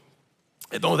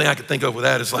the only thing I can think of with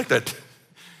that is like that,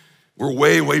 we're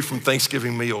way away from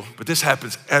Thanksgiving meal, but this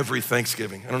happens every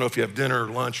Thanksgiving. I don't know if you have dinner or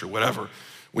lunch or whatever.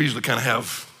 We usually kind of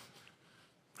have,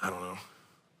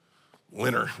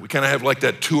 winter. We kind of have like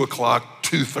that 2 o'clock,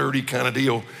 2:30 kind of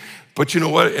deal. But you know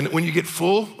what? And when you get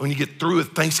full, when you get through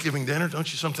with Thanksgiving dinner,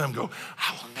 don't you sometimes go,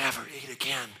 I will never eat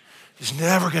again. Just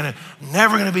never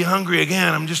gonna be hungry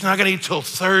again. I'm just not gonna eat till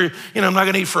 30, I'm not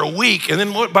gonna eat for a week. And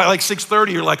then by like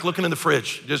 6:30, you're like looking in the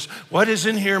fridge. Just what is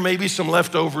in here? Maybe some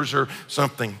leftovers or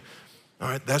something. All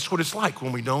right, that's what it's like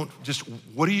when we don't just,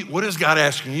 what is God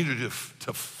asking you to do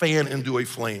to fan into a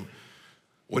flame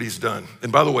what he's done?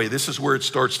 And by the way, this is where it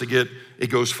starts to it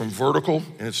goes from vertical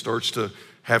and it starts to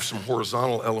have some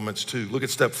horizontal elements too. Look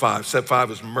at step 5. Step 5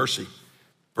 is mercy.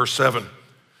 Verse 7,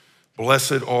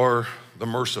 blessed are the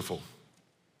merciful.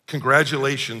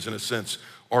 Congratulations, in a sense,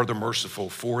 are the merciful,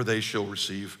 for they shall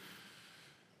receive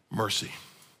mercy.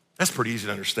 That's pretty easy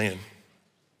to understand.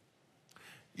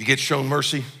 You get shown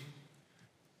mercy.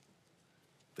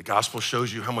 The gospel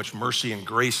shows you how much mercy and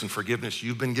grace and forgiveness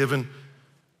you've been given.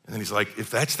 And then he's like, if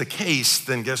that's the case,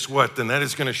 then guess what? Then that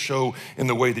is gonna show in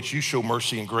the way that you show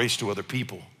mercy and grace to other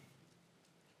people.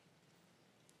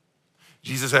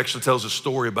 Jesus actually tells a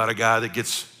story about a guy that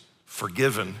gets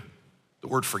forgiven. The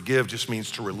word forgive just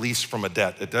means to release from a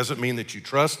debt. It doesn't mean that you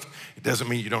trust. It doesn't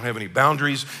mean you don't have any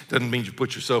boundaries. It doesn't mean you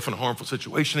put yourself in a harmful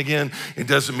situation again. It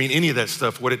doesn't mean any of that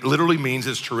stuff. What it literally means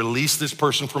is to release this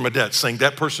person from a debt, saying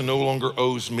that person no longer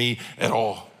owes me at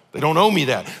all. They don't owe me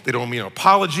that. They don't owe me an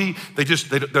apology. They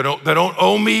don't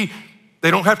owe me.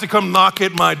 They don't have to come knock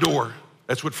at my door.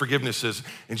 That's what forgiveness is.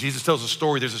 And Jesus tells a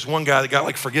story. There's this one guy that got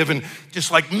like forgiven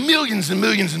just like millions and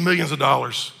millions and millions of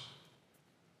dollars.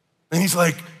 And he's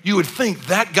like, you would think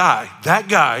that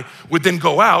guy would then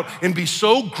go out and be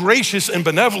so gracious and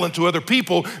benevolent to other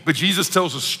people. But Jesus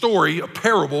tells a story, a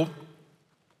parable,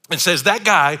 and says that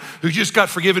guy who just got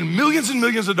forgiven millions and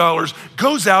millions of dollars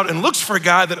goes out and looks for a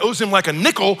guy that owes him like a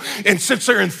nickel and sits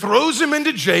there and throws him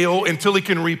into jail until he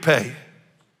can repay.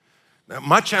 Now,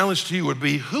 my challenge to you would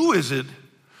be, who is it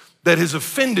that has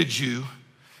offended you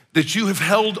that you have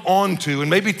held on to? And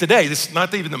maybe today, this is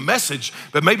not even the message,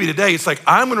 but maybe today it's like,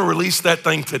 I'm gonna release that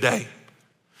thing today.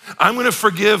 I'm gonna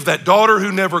forgive that daughter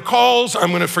who never calls.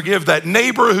 I'm gonna forgive that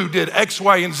neighbor who did X,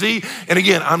 Y, and Z. And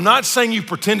again, I'm not saying you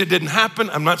pretend it didn't happen.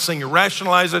 I'm not saying you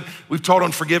rationalize it. We've taught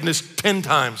on forgiveness 10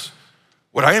 times.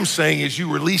 What I am saying is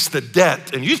you release the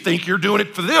debt and you think you're doing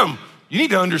it for them. You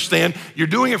need to understand you're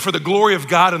doing it for the glory of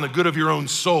God and the good of your own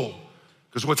soul.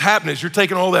 Because what's happening is you're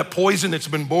taking all that poison that's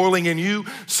been boiling in you,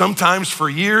 sometimes for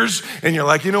years, and you're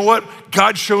like, you know what?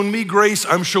 God showed me grace,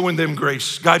 I'm showing them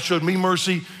grace. God showed me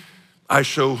mercy, I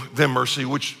show them mercy,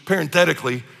 which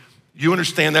parenthetically, you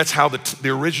understand that's how the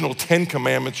original 10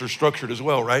 commandments are structured as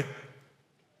well, right?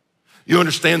 You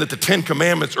understand that the 10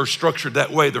 commandments are structured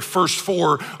that way. The first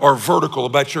 4 are vertical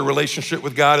about your relationship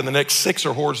with God, and the next 6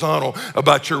 are horizontal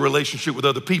about your relationship with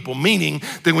other people, meaning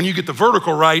that when you get the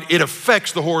vertical right, it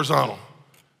affects the horizontal.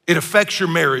 It affects your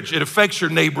marriage, it affects your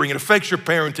neighboring, it affects your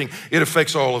parenting, it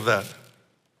affects all of that.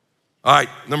 All right,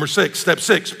 number 6, step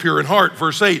 6, pure in heart.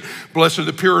 Verse 8, blessed are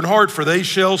the pure in heart, for they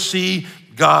shall see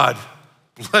God.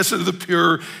 Blessed are the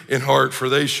pure in heart, for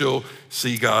they shall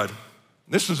see God.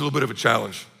 This is a little bit of a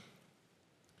challenge.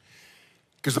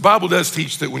 Because the Bible does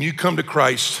teach that when you come to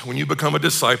Christ, when you become a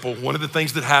disciple, one of the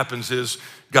things that happens is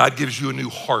God gives you a new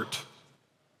heart.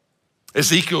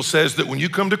 Ezekiel says that when you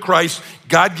come to Christ,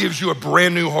 God gives you a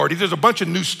brand new heart. He does a bunch of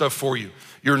new stuff for you.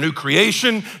 You're a new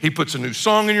creation. He puts a new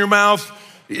song in your mouth.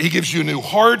 He gives you a new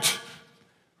heart.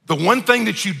 The one thing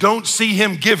that you don't see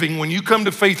him giving when you come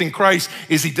to faith in Christ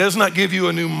is he does not give you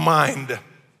a new mind.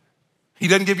 He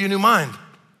doesn't give you a new mind.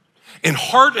 And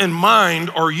heart and mind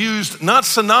are used not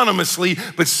synonymously,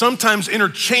 but sometimes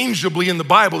interchangeably in the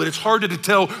Bible, that it's hard to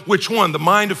tell which one. The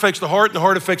mind affects the heart and the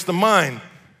heart affects the mind.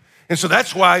 And so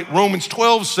that's why Romans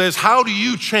 12 says, how do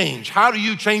you change? How do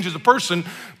you change as a person?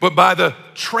 But by the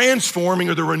transforming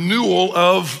or the renewal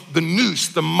of the nous,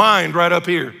 the mind right up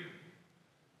here.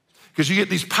 Because you get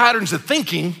these patterns of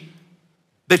thinking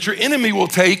that your enemy will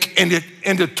take and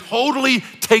to totally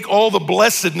take all the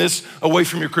blessedness away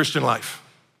from your Christian life.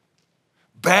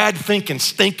 Bad thinking,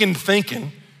 stinking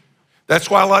thinking. That's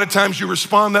why a lot of times you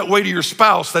respond that way to your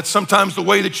spouse. That's sometimes the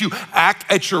way that you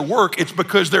act at your work. It's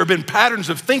because there have been patterns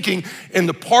of thinking, and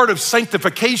the part of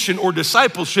sanctification or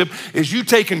discipleship is you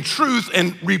taking truth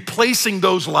and replacing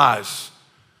those lies.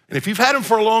 And if you've had them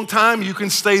for a long time, you can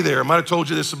stay there. I might have told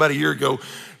you this about a year ago,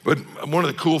 but one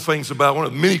of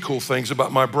the many cool things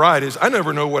about my bride is I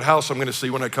never know what house I'm gonna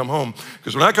see when I come home.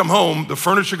 Because when I come home, the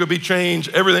furniture could be changed,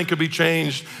 everything could be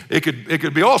changed. It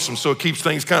could be awesome. So it keeps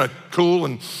things kind of cool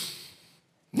and,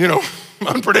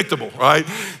 unpredictable, right?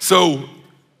 So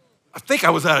I think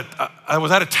I was out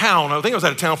of town. I think I was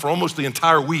out of town for almost the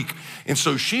entire week. And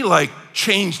so she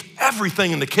changed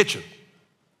everything in the kitchen.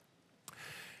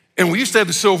 And we used to have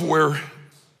the silverware.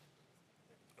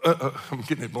 I'm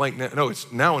getting it blank now. No,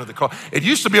 it's now under the car. It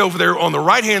used to be over there on the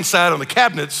right-hand side on the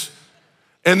cabinets,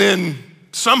 and then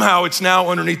somehow it's now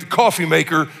underneath the coffee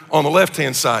maker on the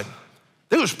left-hand side.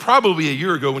 It was probably a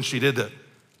year ago when she did that.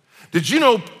 Did you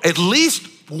know at least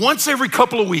once every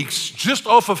couple of weeks, just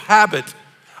off of habit,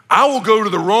 I will go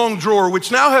to the wrong drawer,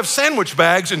 which now have sandwich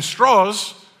bags and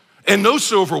straws and no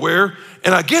silverware,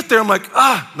 and I get there, I'm like,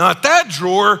 not that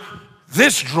drawer,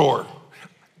 this drawer.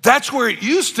 That's where it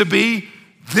used to be.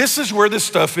 This is where this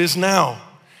stuff is now.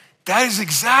 That is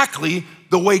exactly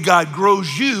the way God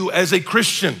grows you as a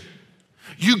Christian.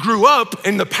 You grew up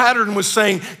and the pattern was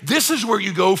saying, this is where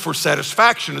you go for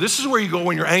satisfaction, or this is where you go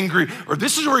when you're angry, or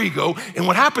this is where you go. And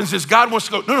what happens is God wants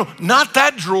to go, no, not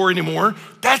that drawer anymore.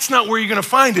 That's not where you're gonna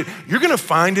find it. You're gonna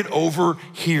find it over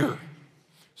here.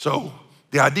 So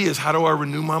the idea is, how do I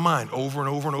renew my mind over and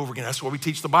over and over again? That's why we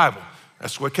teach the Bible.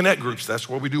 That's what connect groups, that's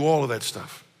where we do all of that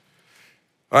stuff.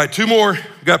 All right, two more.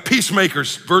 We got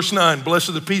peacemakers, verse 9. Blessed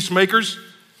are the peacemakers.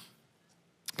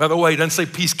 By the way, it doesn't say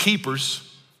peacekeepers.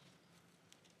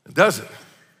 It doesn't.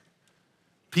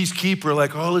 Peacekeeper,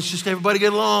 let's just everybody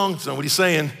get along. That's not what he's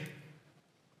saying. He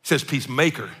says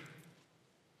peacemaker.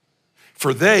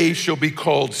 For they shall be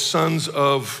called sons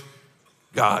of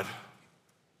God.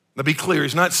 Now be clear,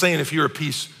 he's not saying if you're a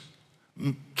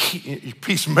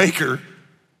peacemaker,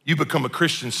 you become a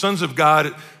Christian. Sons of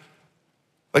God,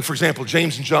 like for example,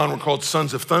 James and John were called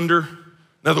sons of thunder.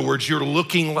 In other words, you're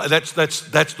looking, that's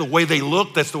the way they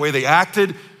looked, that's the way they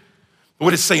acted.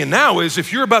 What it's saying now is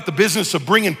if you're about the business of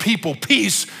bringing people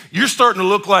peace, you're starting to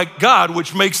look like God,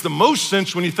 which makes the most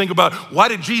sense when you think about why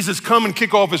did Jesus come and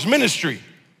kick off his ministry?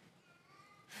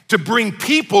 To bring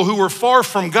people who were far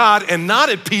from God and not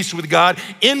at peace with God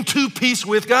into peace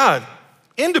with God.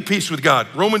 Into peace with God.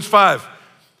 Romans 5.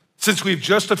 Since we've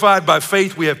justified by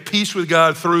faith, we have peace with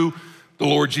God through the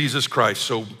Lord Jesus Christ.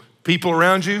 So people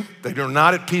around you, they are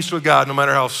not at peace with God, no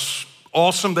matter how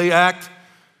awesome they act.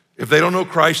 If they don't know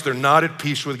Christ, they're not at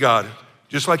peace with God,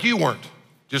 just like you weren't,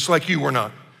 just like you were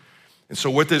not. And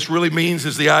so what this really means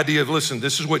is the idea of, listen,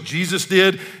 this is what Jesus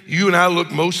did. You and I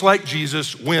look most like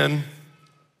Jesus when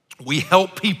we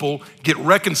help people get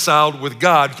reconciled with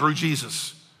God through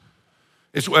Jesus.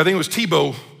 I think it was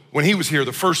Tebow, when he was here,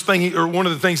 the first thing, or one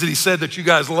of the things that he said that you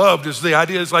guys loved is the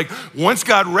idea is once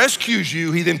God rescues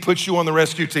you, he then puts you on the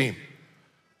rescue team.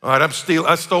 All right,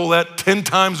 I stole that 10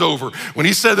 times over. When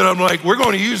he said that, I'm like, we're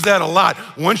going to use that a lot.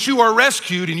 Once you are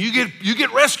rescued and you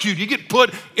get rescued, you get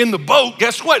put in the boat,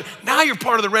 guess what? Now you're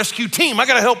part of the rescue team. I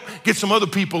got to help get some other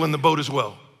people in the boat as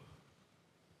well.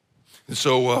 And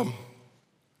so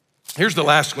here's the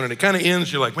last one, and it kind of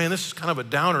ends, you're like, man, this is kind of a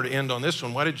downer to end on this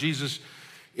one. Why did Jesus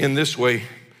end this way?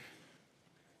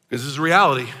 Because this is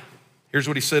reality. Here's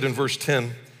what he said in verse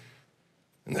 10.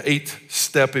 And the 8th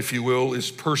step, if you will,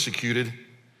 is persecuted.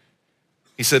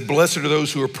 He said, blessed are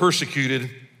those who are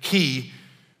persecuted, key,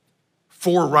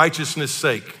 for righteousness'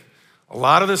 sake. A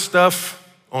lot of this stuff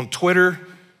on Twitter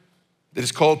that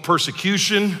is called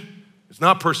persecution, it's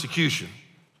not persecution.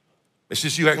 It's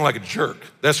just you acting like a jerk.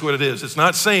 That's what it is. It's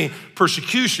not saying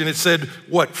persecution. It said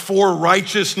what? For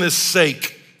righteousness'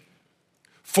 sake.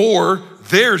 For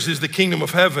theirs is the kingdom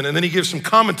of heaven. And then he gives some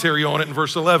commentary on it in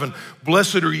verse 11.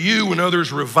 Blessed are you when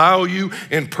others revile you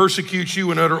and persecute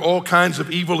you and utter all kinds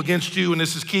of evil against you. And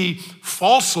this is key,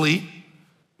 falsely.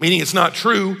 meaning it's not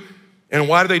true. And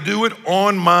why do they do it?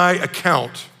 On my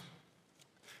account.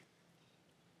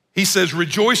 He says,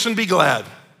 rejoice and be glad.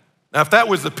 Now, if that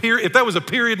was a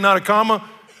period, not a comma,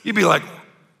 you'd be like,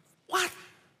 what?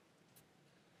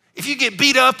 If you get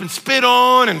beat up and spit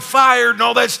on and fired and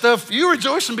all that stuff, you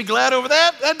rejoice and be glad over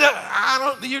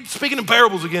that? You're speaking in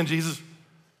parables again, Jesus.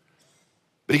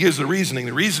 But he gives the reasoning.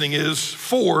 The reasoning is,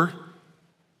 for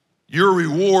your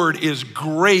reward is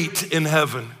great in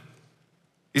heaven.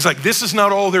 He's like, this is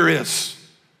not all there is.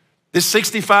 This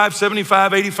 65,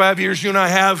 75, 85 years you and I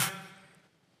have,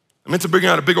 I meant to bring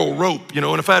out a big old rope,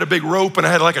 and if I had a big rope and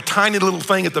I had like a tiny little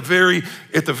thing at the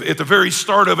very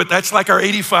start of it, that's like our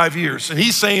 85 years. And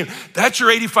he's saying, that's your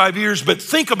 85 years, but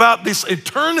think about this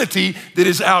eternity that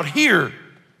is out here.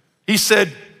 He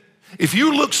said, if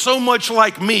you look so much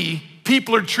like me,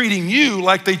 people are treating you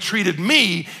like they treated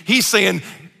me. He's saying,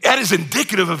 that is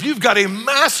indicative of you've got a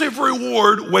massive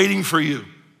reward waiting for you.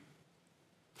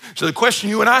 So the question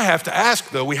you and I have to ask,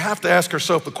 though, we have to ask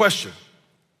ourselves the question,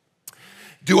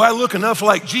 do I look enough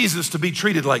like Jesus to be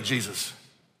treated like Jesus?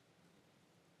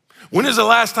 When is the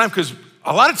last time? Because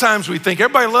a lot of times we think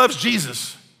everybody loves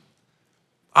Jesus.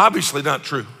 Obviously not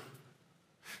true.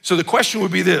 So the question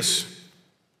would be this.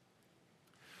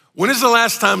 When is the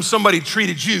last time somebody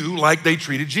treated you like they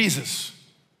treated Jesus?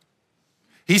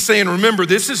 He's saying, remember,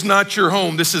 this is not your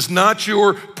home. This is not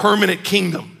your permanent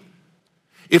kingdom.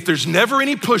 If there's never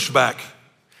any pushback,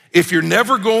 if you're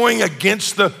never going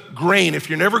against the grain, if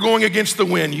you're never going against the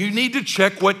wind, you need to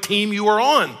check what team you are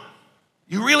on.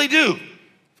 You really do.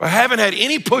 If I haven't had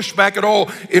any pushback at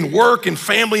all in work and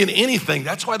family and anything,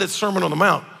 that's why that Sermon on the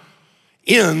Mount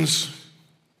ends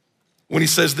when he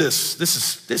says this.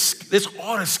 This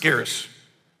ought to scare us.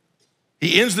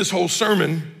 He ends this whole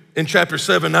sermon in chapter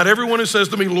 7. Not everyone who says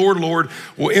to me, Lord, Lord,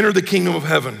 will enter the kingdom of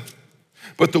heaven,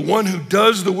 but the one who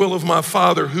does the will of my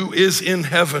Father who is in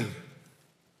heaven.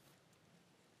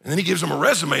 And then he gives them a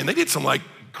resume, and they did some like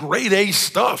grade A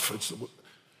stuff.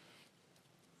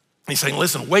 He's saying,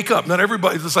 listen, wake up. Not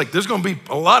everybody, it's like there's gonna be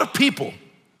a lot of people,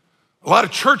 a lot of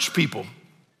church people.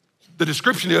 The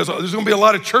description is there's gonna be a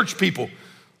lot of church people,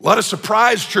 a lot of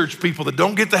surprise church people that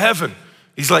don't get to heaven.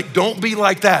 He's like, don't be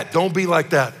like that, don't be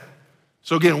like that.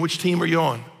 So again, which team are you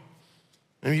on?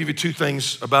 Let me give you two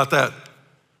things about that.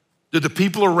 Did the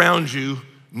people around you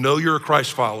know you're a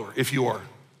Christ follower? If you are,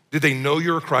 did they know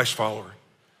you're a Christ follower?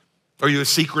 Are you a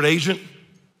secret agent?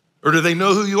 Or do they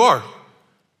know who you are?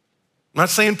 I'm not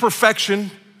saying perfection,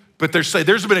 but there's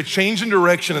been a change in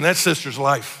direction in that sister's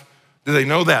life. Do they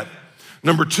know that?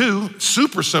 Number two,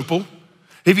 super simple.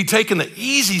 Have you taken the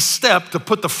easy step to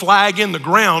put the flag in the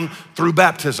ground through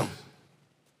baptism?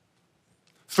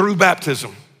 Through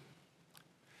baptism.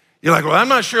 You're like, well, I'm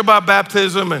not sure about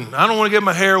baptism and I don't want to get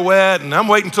my hair wet and I'm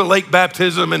waiting till late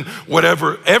baptism and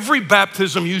whatever. Every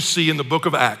baptism you see in the book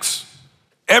of Acts,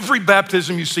 every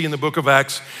baptism you see in the book of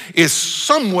Acts is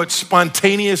somewhat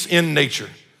spontaneous in nature.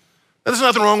 There's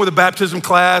nothing wrong with a baptism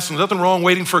class and nothing wrong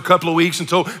waiting for a couple of weeks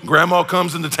until grandma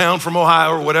comes into town from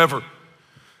Ohio or whatever.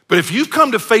 But if you've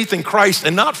come to faith in Christ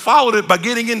and not followed it by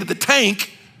getting into the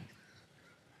tank,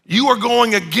 you are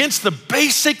going against the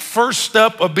basic first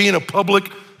step of being a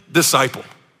public disciple.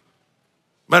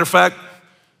 Matter of fact,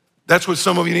 that's what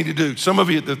some of you need to do. Some of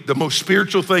you, the most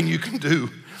spiritual thing you can do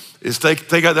is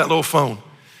take out that little phone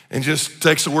and just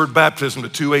text the word baptism to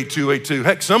 28282.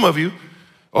 Heck, some of you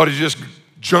ought to just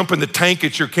jump in the tank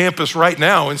at your campus right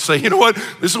now and say, you know what,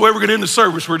 this is the way we're gonna end the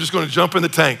service. We're just gonna jump in the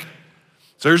tank.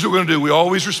 So here's what we're gonna do. We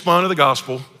always respond to the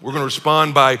gospel. We're gonna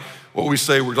respond by what we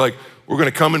say. We're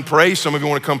gonna come and pray. Some of you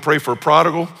wanna come pray for a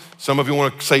prodigal. Some of you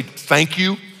wanna say thank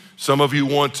you. Some of you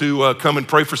want to come and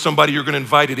pray for somebody you're gonna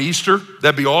invite at Easter.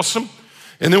 That'd be awesome.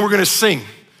 And then we're gonna sing.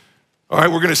 All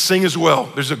right, we're gonna sing as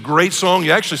well. There's a great song.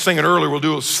 You actually sang it earlier. We'll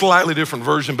do a slightly different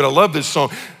version, but I love this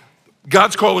song.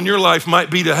 God's call in your life might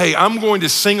be to, hey, I'm going to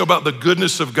sing about the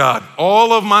goodness of God.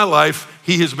 All of my life,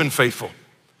 he has been faithful.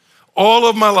 All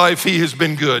of my life, he has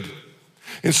been good.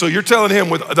 And so you're telling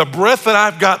him, with the breath that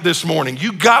I've got this morning,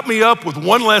 you got me up with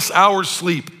one less hour's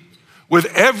sleep.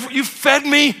 You fed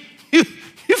me,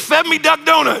 you fed me duck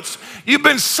donuts. You've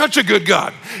been such a good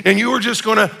God. And you were just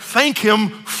gonna thank him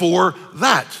for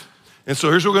that. And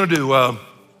so here's what we're gonna do. Why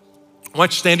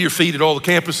don't you stand to your feet at all the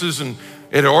campuses and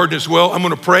at Arden as well. I'm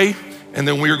gonna pray, and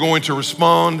then we are going to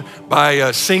respond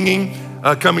by singing,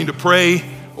 coming to pray,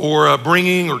 or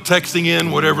bringing or texting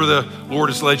in, whatever the Lord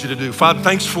has led you to do. Father,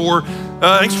 thanks for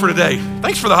today.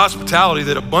 Thanks for the hospitality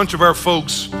that a bunch of our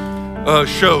folks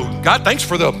showed. God, thanks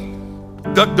for the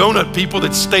duck donut people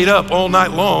that stayed up all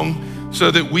night long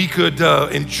so that we could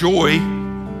enjoy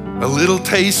a little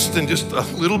taste and just a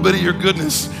little bit of your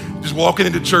goodness just walking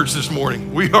into church this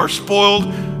morning. We are spoiled,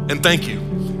 and thank you.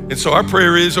 And so our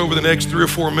prayer is over the next 3 or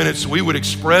 4 minutes, we would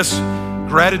express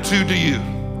gratitude to you.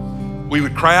 We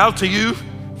would cry out to you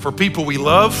for people we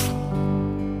love.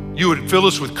 You would fill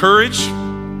us with courage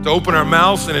to open our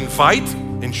mouths and invite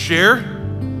and share.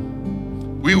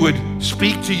 We would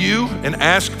speak to you and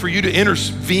ask for you to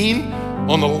intervene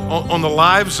on the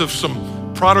lives of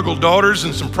some prodigal daughters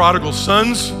and some prodigal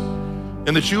sons,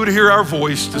 and that you would hear our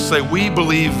voice to say, we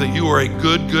believe that you are a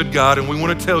good, good God, and we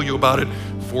want to tell you about it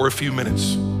for a few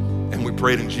minutes. And we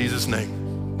pray it in Jesus'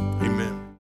 name, amen.